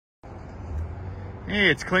Hey,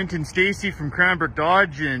 it's Clint and Stacey from Cranbrook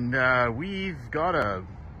Dodge, and we've got a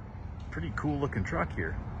pretty cool looking truck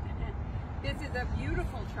here. This is a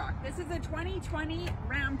beautiful truck. This is a 2020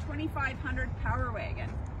 Ram 2500 Power Wagon.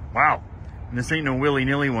 Wow, and this ain't no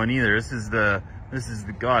willy-nilly one either. This is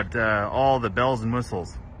got all the bells and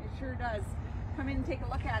whistles. It sure does. Come in and take a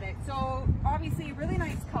look at it. So obviously, really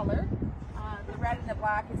nice color. The red and the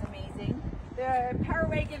black is amazing. The Power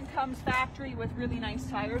Wagon comes factory with really nice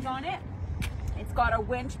tires on it. It's got a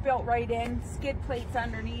winch built right in, skid plates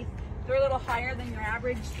underneath. They're a little higher than your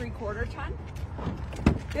average 3/4 ton.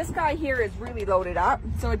 This guy here is really loaded up.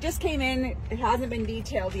 So it just came in, it hasn't been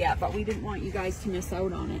detailed yet, but we didn't want you guys to miss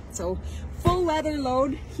out on it. So full leather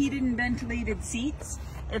load, heated and ventilated seats.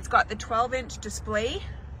 It's got the 12-inch display,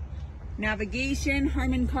 navigation,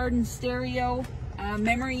 Harman Kardon stereo,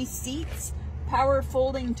 memory seats, power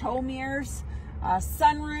folding tow mirrors,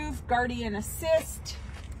 sunroof, Guardian Assist.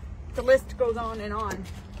 The list goes on and on.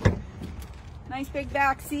 Nice big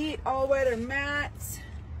back seat, all-weather mats.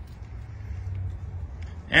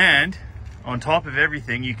 And on top of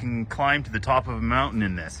everything, you can climb to the top of a mountain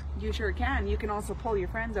in this. You sure can. You can also pull your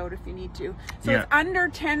friends out if you need to. So Yeah. It's under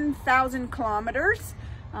 10,000 kilometers.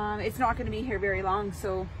 It's not going to be here very long,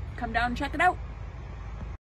 so come down and check it out.